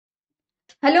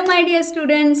Hello, my dear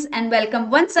students, and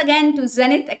welcome once again to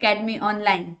Zenith Academy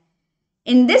Online.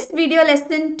 In this video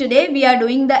lesson, today we are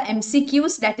doing the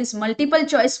MCQs, that is multiple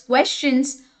choice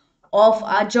questions of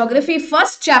our geography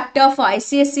first chapter for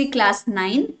ICSE class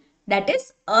 9, that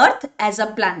is Earth as a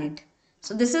planet.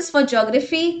 So this is for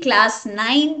geography class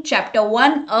 9, chapter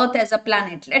 1, Earth as a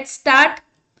planet. Let's start.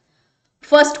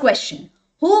 First question.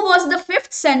 Who was the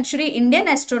 5th century Indian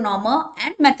astronomer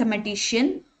and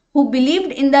mathematician who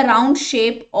believed in the round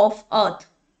shape of Earth?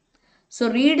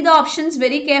 So read the options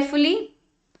very carefully.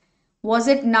 Was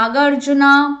it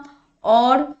Nagarjuna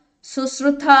or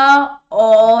Susrutha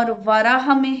or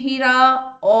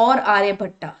Varahamihira or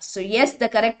Aryabhatta? So yes, the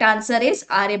correct answer is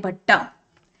Aryabhatta.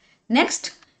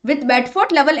 Next, with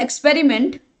Bedford level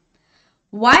experiment,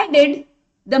 why did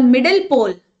the middle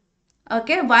pole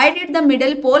why did the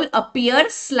middle pole appear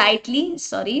slightly,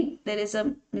 there is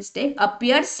a mistake,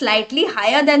 appear slightly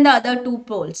higher than the other two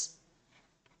poles?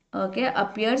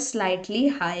 Appear slightly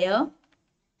higher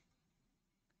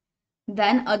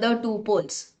than other two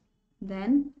poles.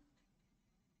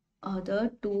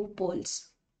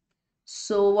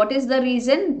 So what is the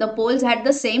reason? The poles had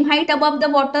the same height above the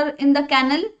water in the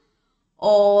canal,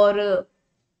 or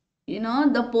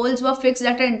the poles were fixed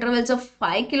at intervals of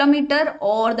 5 kilometer,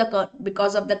 or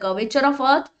because of the curvature of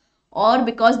Earth, or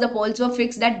because the poles were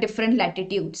fixed at different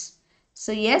latitudes.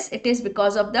 So yes, it is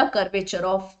because of the curvature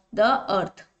of the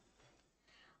Earth.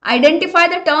 Identify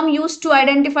the term used to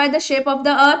identify the shape of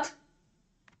the Earth.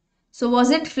 So was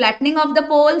it flattening of the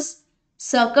poles,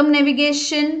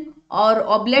 circumnavigation, or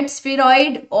oblate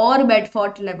spheroid, or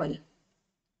Bedford level?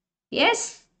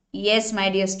 Yes, my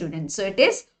dear students. So it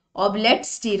is oblate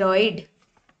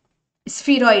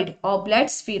oblate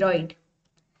spheroid.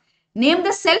 Name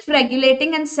the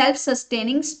self-regulating and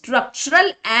self-sustaining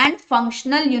structural and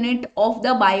functional unit of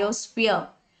the biosphere.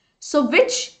 So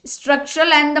which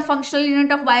structural and the functional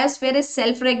unit of biosphere is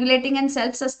self-regulating and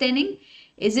self-sustaining?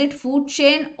 Is it food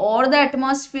chain, or the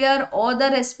atmosphere, or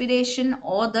the respiration,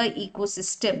 or the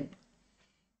ecosystem?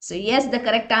 So yes, the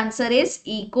correct answer is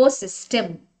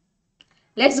ecosystem.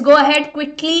 Let's go ahead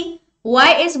quickly.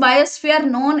 Why is biosphere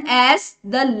known as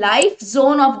the life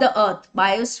zone of the earth?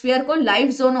 Biosphere को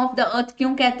life zone of the earth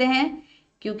क्यों कहते हैं?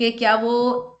 क्योंकि क्या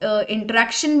वो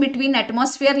interaction between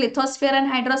atmosphere, lithosphere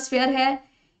and hydrosphere है,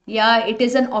 या it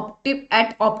is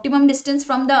at optimum distance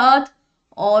from the earth,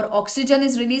 or oxygen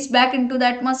is released back into the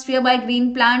atmosphere by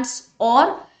green plants,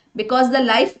 or because the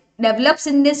life develops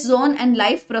in this zone and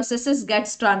life processes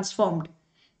gets transformed.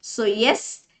 So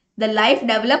yes, the life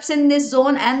develops in this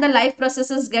zone and the life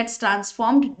processes gets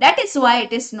transformed. That is why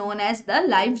it is known as the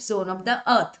life zone of the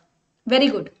earth. Very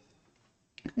good.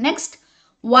 Next,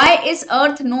 why is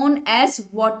earth known as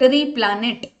watery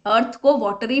planet? Earth को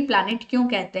watery planet क्यों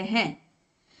कहते हैं?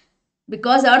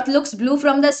 Because earth looks blue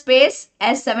from the space,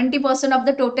 as 70% of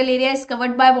the total area is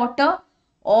covered by water,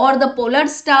 or the polar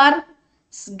star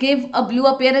give a blue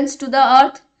appearance to the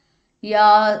earth,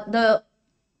 yeah, the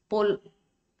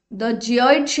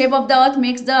geoid shape of the earth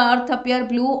makes the earth appear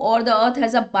blue, or the earth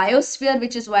has a biosphere,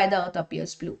 which is why the earth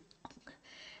appears blue.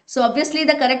 So obviously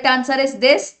the correct answer is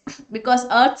this, because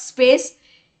earth's space,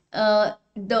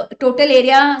 the total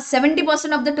area,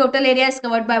 70% of the total area is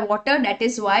covered by water. That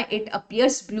is why it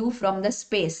appears blue from the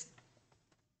space.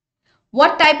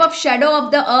 What type of shadow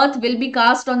of the earth will be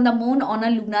cast on the moon on a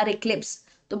lunar eclipse?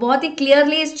 तो बहुत ही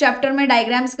clearly इस chapter में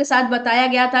diagrams के साथ बताया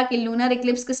गया था कि लूनर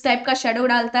इक्लिप्स किस टाइप का शेडो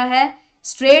डालता है,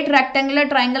 straight, rectangular,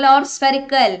 triangular or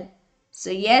spherical? So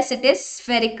yes, it is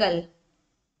spherical.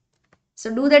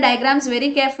 So do the diagrams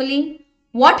very carefully.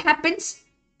 What happens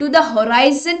to the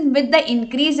horizon with the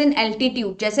increase in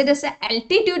altitude? जैसे जैसे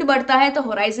altitude बढ़ता है तो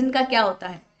horizon का क्या होता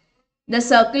है? The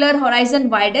circular horizon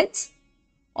widens,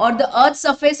 or the earth's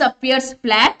surface appears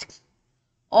flat,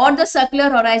 or the circular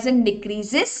horizon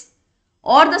decreases,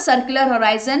 or the circular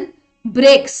horizon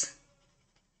breaks.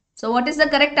 So what is the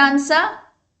correct answer?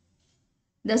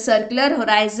 The circular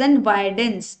horizon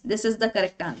widens. This is the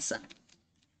correct answer.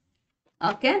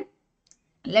 Okay,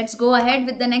 let's go ahead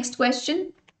with the next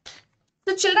question.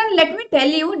 So children, let me tell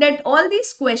you that all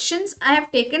these questions I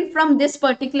have taken from this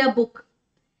particular book.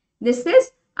 This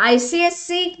is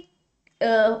ICSE,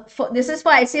 this is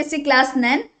for ICSE class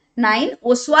 9,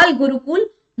 Oswal Gurukul,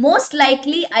 most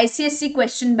likely ICSE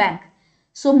question bank.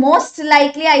 So most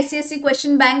likely ICSE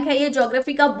question bank है ये,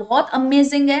 geography का बहुत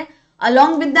amazing है,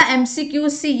 along with the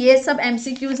MCQs. सी ये सब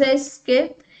MCQs है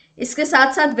इसके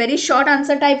साथ साथ very short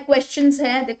answer type questions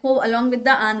है, देखो, along with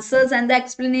the answers and the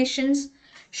explanations,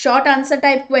 short answer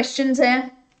type questions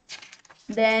है.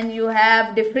 Then you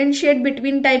have differentiate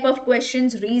between type of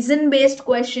questions, reason based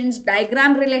questions,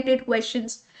 diagram related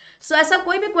questions. सो ऐसा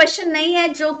कोई भी क्वेश्चन नहीं है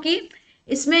जो कि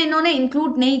इसमें इन्होंने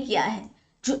इंक्लूड नहीं किया है।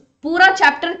 जो पूरा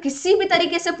चैप्टर किसी भी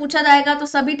तरीके से पूछा जाएगा तो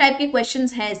सभी टाइप के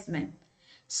क्वेश्चंस हैं इसमें।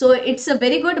 So it's a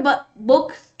very good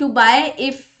book to by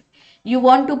if you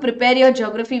want to prepare your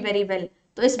geography very well.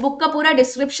 तो इस बुक का पूरा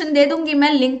डिस्क्रिप्शन दे दूंगी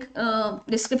मैं, लिंक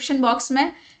डिस्क्रिप्शन बॉक्स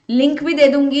में लिंक भी दे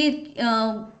दूंगी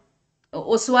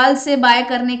ओसवाल से बाय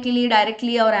करने के लिए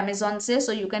डायरेक्टली और अमेजोन से।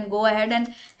 So you can go ahead and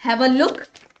have a look.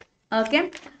 Okay,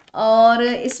 और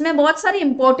इसमें बहुत सारी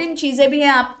इंपॉर्टेंट चीजें भी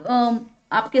हैं। आप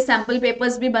आपके सैम्पल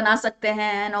पेपर्स भी बना सकते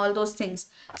हैं and all those things.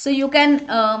 So you can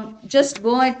just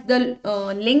go at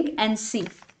the link and C.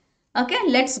 Okay,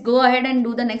 let's go ahead and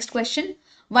do the next question.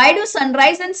 Why do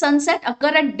sunrise and sunset occur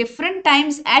at different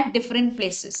times at different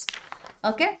places?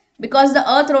 Okay, because the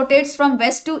earth rotates from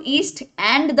west to east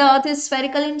and the earth is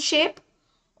spherical in shape,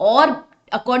 or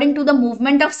according to the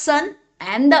movement of sun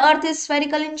and the earth is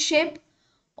spherical in shape,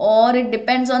 or it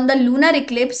depends on the lunar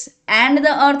eclipse and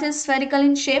the earth is spherical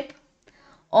in shape,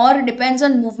 or depends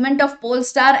on movement of pole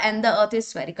star and the earth is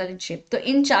spherical in shape. तो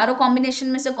इन चारों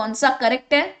combination में से कौन सा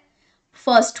correct है?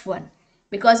 First one,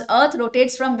 because earth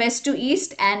rotates from west to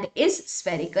east and is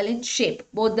spherical in shape.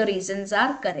 Both the reasons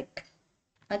are correct.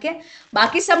 Okay,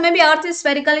 बाकी सब में भी earth is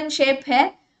spherical in shape है,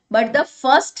 but the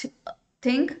first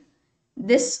thing,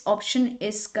 this option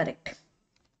is correct.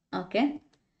 Okay,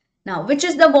 now which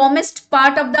is the warmest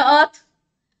part of the earth?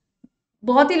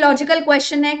 बहुत ही logical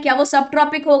question है। क्या वो सब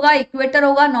ट्रॉपिक होगा, इक्वेटर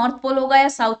होगा, नॉर्थ पोल होगा या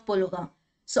साउथ पोल होगा?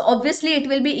 So obviously it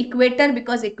will be equator,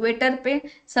 because equator पे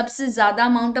सबसे ज्यादा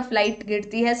अमाउंट ऑफ लाइट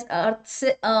गिरती है, अर्थ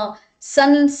से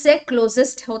सन से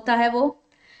क्लोजेस्ट होता है वो।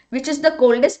 Which is the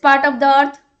coldest part of the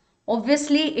earth?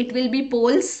 Obviously it will be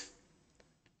poles.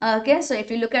 Okay, so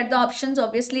if you look at the options,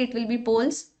 obviously it will be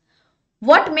poles.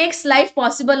 What makes life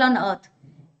possible on earth?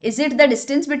 Is it the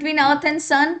distance between earth and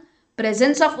sun,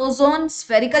 presence of ozone,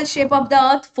 spherical shape of the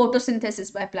earth,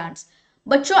 photosynthesis by plants?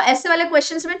 बच्चों ऐसे वाले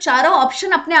questions में चारों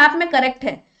option अपने आप में correct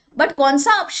है, but कौन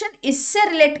सा ऑप्शन इससे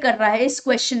रिलेट कर रहा है इस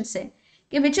क्वेश्चन से,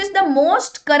 कि which is the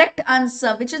most correct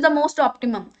answer, which is the most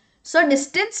optimum? So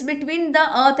distance between the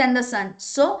earth and the सन।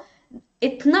 सो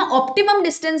इतना ऑप्टिमम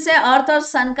डिस्टेंस है अर्थ और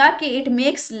सन का कि it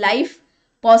makes life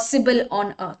possible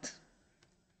on earth.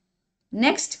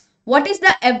 Next, what is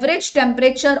the average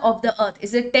temperature of the earth?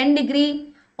 Is it 10 degree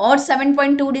or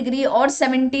 7.2 degree or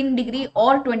 17 degree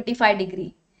or 25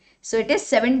 degree? So it is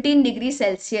 17 degree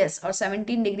Celsius or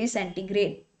 17 degree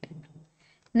centigrade.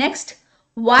 Next,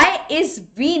 why is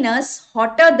Venus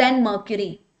hotter than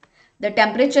Mercury? The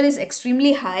temperature is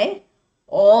extremely high,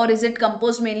 or is it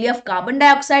composed mainly of carbon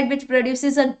dioxide which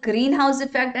produces a greenhouse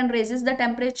effect and raises the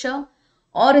temperature,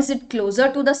 or is it closer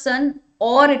to the sun,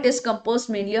 or it is composed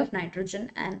mainly of nitrogen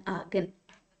and argon?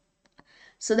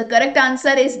 So the correct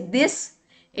answer is this.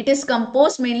 It is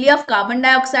composed mainly of carbon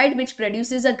dioxide which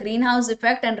produces a greenhouse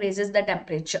effect and raises the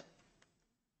temperature.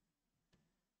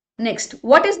 Next,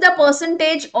 what is the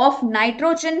percentage of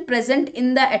nitrogen present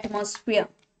in the atmosphere?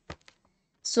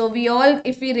 So we all,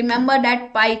 if we remember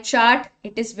that pie chart,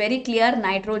 it is very clear,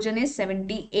 nitrogen is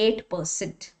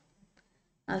 78%.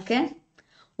 Okay.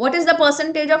 What is the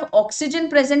percentage of oxygen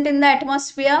present in the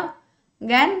atmosphere?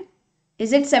 Again,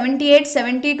 is it 78,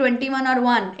 70, 21 or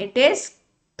 1? It is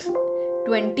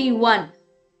 21.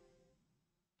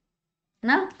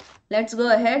 Now, let's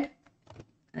go ahead.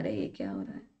 अरे ये क्या हो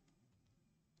रहा है?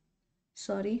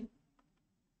 Sorry.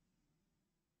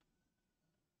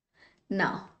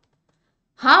 Now,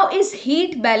 how is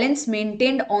heat balance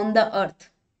maintained on the earth?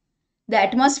 The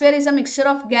atmosphere is a mixture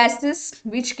of gases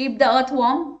which keep the earth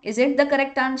warm. Is it the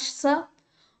correct answer?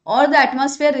 Or the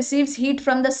atmosphere receives heat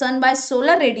from the sun by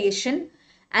solar radiation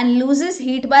and loses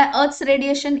heat by earth's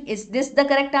radiation? Is this the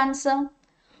correct answer?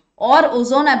 Or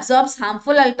ozone absorbs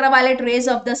harmful ultraviolet rays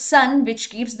of the sun which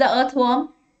keeps the earth warm?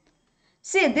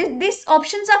 See, these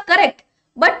options are correct,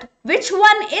 but which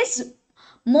one is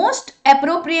most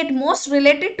appropriate, most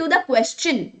related to the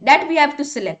question that we have to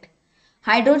select?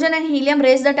 Hydrogen and helium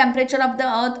raise the temperature of the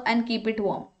earth and keep it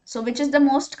warm. So which is the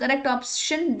most correct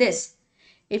option? This.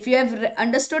 If you have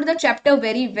understood the chapter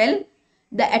very well,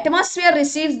 the atmosphere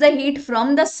receives the heat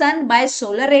from the sun by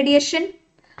solar radiation.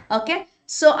 Okay.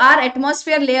 So our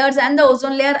atmosphere layers and the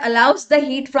ozone layer allows the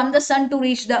heat from the sun to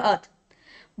reach the earth.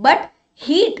 But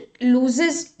heat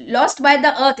lost by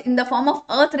the earth in the form of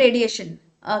earth radiation.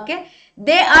 Okay.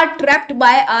 They are trapped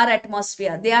by our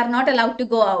atmosphere. They are not allowed to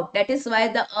go out. That is why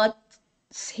the earth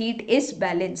heat is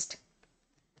balanced.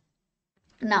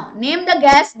 Now, name the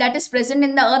gas that is present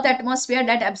in the earth atmosphere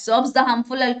that absorbs the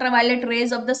harmful ultraviolet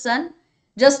rays of the sun.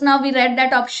 Just now we read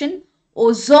that option.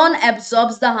 Ozone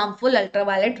absorbs the harmful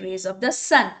ultraviolet rays of the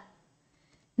sun.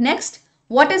 Next,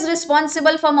 What is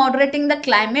responsible for moderating the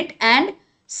climate and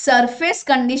surface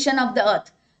condition of the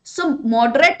earth? So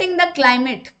moderating the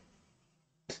climate,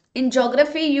 in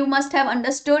geography you must have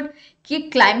understood कि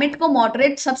climate को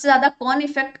moderate सबसे ज्यादा कौन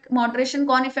effect, moderation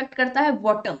कौन effect करता है?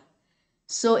 Water.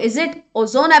 So is it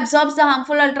ozone absorbs the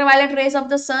harmful ultraviolet rays of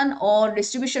the sun, or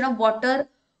distribution of water,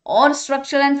 or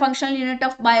structural and functional unit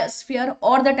of biosphere,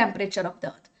 or the temperature of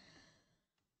the earth?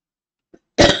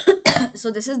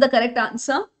 So this is the correct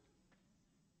answer.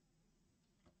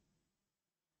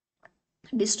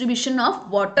 Distribution of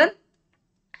water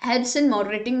helps in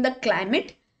moderating the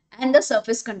climate and the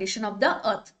surface condition of the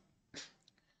earth.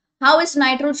 How is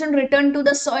nitrogen returned to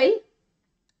the soil?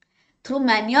 Through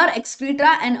manure,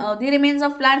 excreta, and earthy remains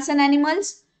of plants and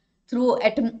animals. Or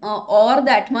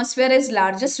the atmosphere is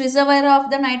largest reservoir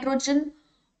of the nitrogen,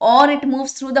 or it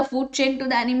moves through the food chain to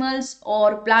the animals,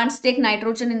 or plants take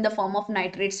nitrogen in the form of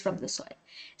nitrates from the soil.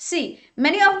 See,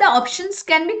 many of the options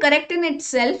can be correct in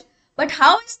itself, but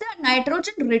how is the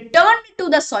nitrogen returned to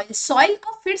the soil? Soil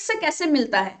को फिर से कैसे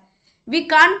मिलता है? We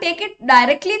can't take it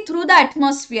directly through the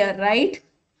atmosphere, right?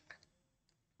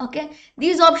 Okay,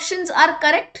 these options are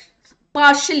correct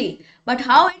partially, but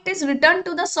how it is returned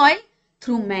to the soil?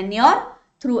 Through manure,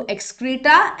 through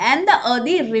excreta, and the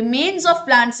earthy remains of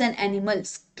plants and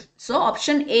animals. So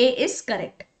option A is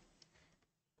correct.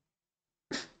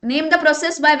 Name the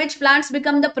process by which plants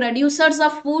become the producers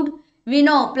of food. We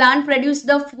know plant produce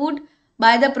the food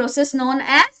by the process known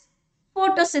as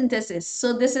photosynthesis.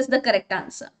 So this is the correct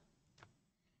answer.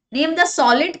 Name the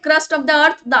solid crust of the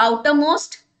earth, the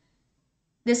outermost.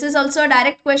 This is also a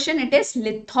direct question. It is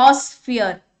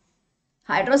lithosphere.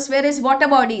 Hydrosphere is water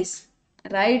bodies,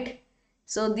 right?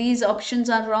 So these options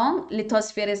are wrong.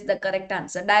 Lithosphere is the correct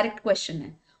answer. Direct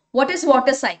question. What is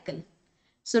water cycle?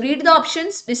 So read the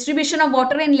options. Distribution of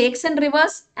water in lakes and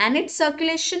rivers and its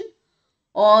circulation.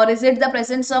 Or is it the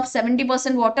presence of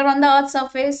 70% water on the earth's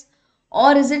surface?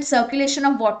 Or is it circulation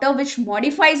of water which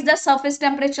modifies the surface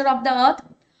temperature of the earth?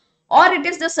 Or it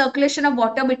is the circulation of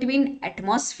water between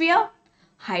atmosphere,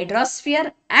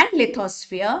 hydrosphere and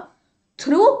lithosphere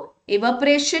through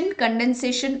evaporation,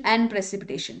 condensation and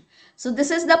precipitation. So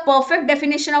this is the perfect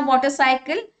definition of water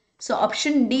cycle. So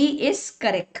option D is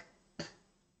correct.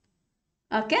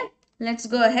 Okay, let's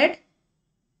go ahead.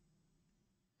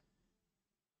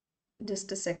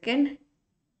 Just a second.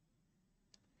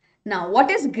 Now, what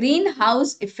is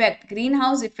greenhouse effect?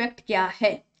 Greenhouse effect क्या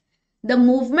है? The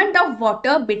movement of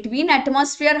water between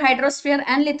atmosphere, hydrosphere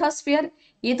and lithosphere.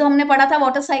 ये तो हमने पढ़ा था,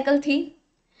 water cycle थी.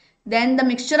 Then the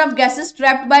mixture of gases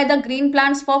trapped by the green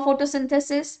plants for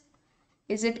photosynthesis.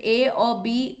 Is it A or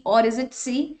B or is it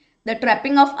C? The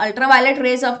trapping of ultraviolet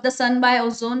rays of the sun by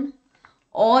ozone.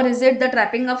 Or is it the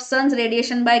trapping of sun's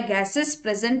radiation by gases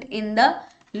present in the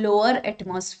lower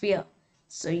atmosphere?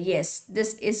 So yes,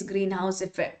 this is greenhouse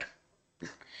effect.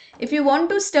 If you want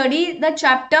to study the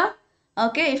chapter,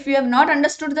 okay, if you have not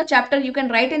understood the chapter, you can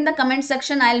write in the comment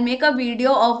section. I'll make a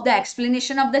video of the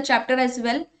explanation of the chapter as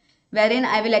well, wherein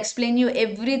I will explain you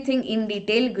everything in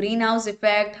detail, greenhouse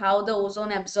effect, how the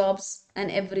ozone absorbs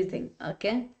and everything,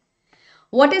 okay.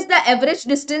 What is the average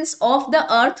distance of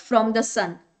the earth from the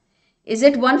sun? Is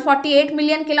it 148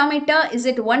 million kilometer? Is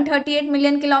it 138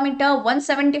 million kilometer,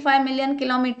 175 million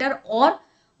kilometer or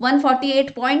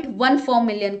 148.14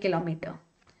 million kilometer?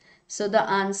 So the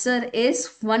answer is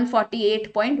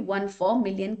 148.14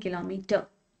 million kilometer.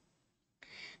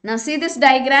 Now see this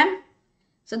diagram.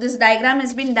 So this diagram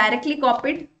has been directly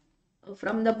copied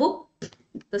from the book,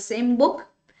 the same book.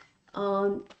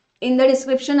 In the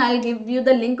description, I'll give you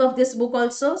the link of this book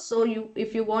also. So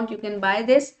if you want, you can buy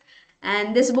this.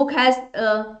 And this book has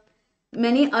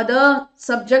many other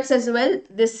subjects as well.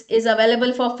 This is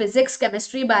available for physics,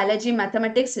 chemistry, biology,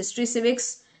 mathematics, history,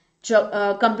 civics,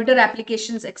 computer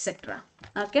applications, etc.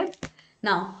 Okay.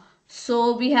 Now,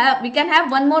 so we can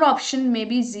have one more option,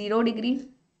 maybe 0 degree.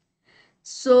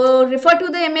 So refer to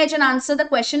the image and answer the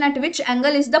question, at which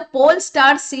angle is the pole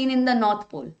star seen in the North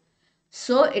Pole?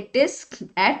 So it is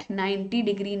at 90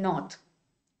 degree north.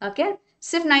 Okay.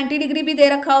 सिर्फ 90 degree भी दे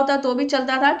रखा होता तो भी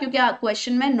चलता था, क्योंकि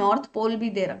question में नॉर्थ पोल भी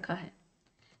दे रखा है.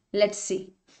 Let's see.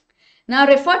 Now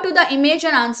refer to the image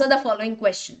and answer the following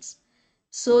questions.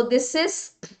 So this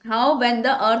is how when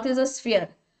the earth is a sphere.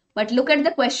 But look at the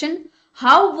question.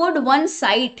 How would one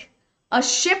sight a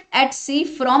ship at sea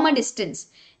from a distance?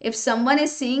 If someone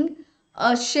is seeing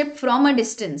a ship from a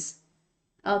distance,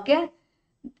 okay.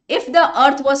 If the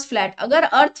earth was flat, अगर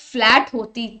earth flat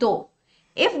होती तो,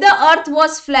 if the earth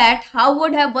was flat, how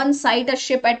would have one sight a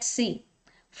ship at sea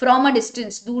from a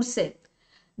distance, दूर से?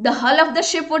 The hull of the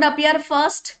ship would appear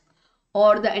first,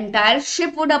 or the entire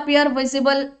ship would appear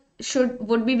visible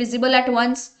would be visible at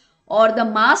once, or the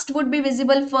mast would be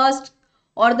visible first,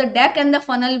 or the deck and the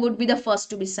funnel would be the first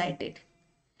to be sighted.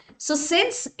 So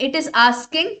since it is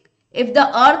asking if the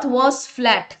earth was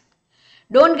flat,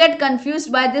 don't get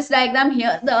confused by this diagram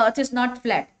here. The earth is not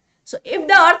flat. So if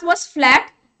the earth was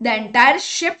flat, the entire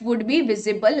ship would be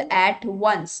visible at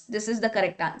once. This is the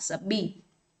correct answer, B.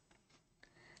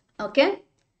 Okay.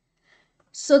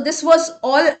 So this was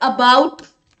all about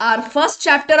our first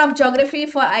chapter of geography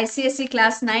for ICSE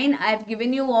class 9. I've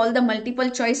given you all the multiple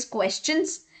choice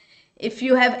questions. If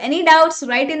you have any doubts,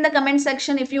 write in the comment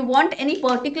section. If you want any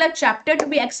particular chapter to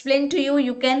be explained to you,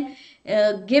 you can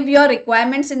give your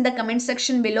requirements in the comment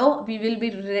section below. We will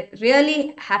be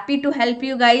really happy to help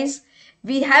you guys.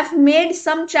 We have made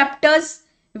some chapters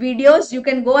videos. You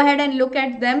can go ahead and look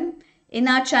at them in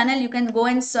our channel. You can go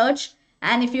and search.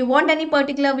 And if you want any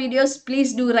particular videos,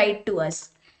 please do write to us.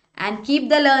 And keep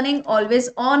the learning always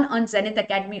on Zenith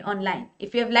Academy Online.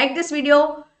 If you have liked this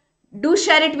video, do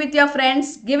share it with your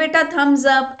friends, give it a thumbs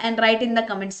up and write in the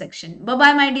comment section.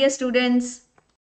 Bye-bye, my dear students.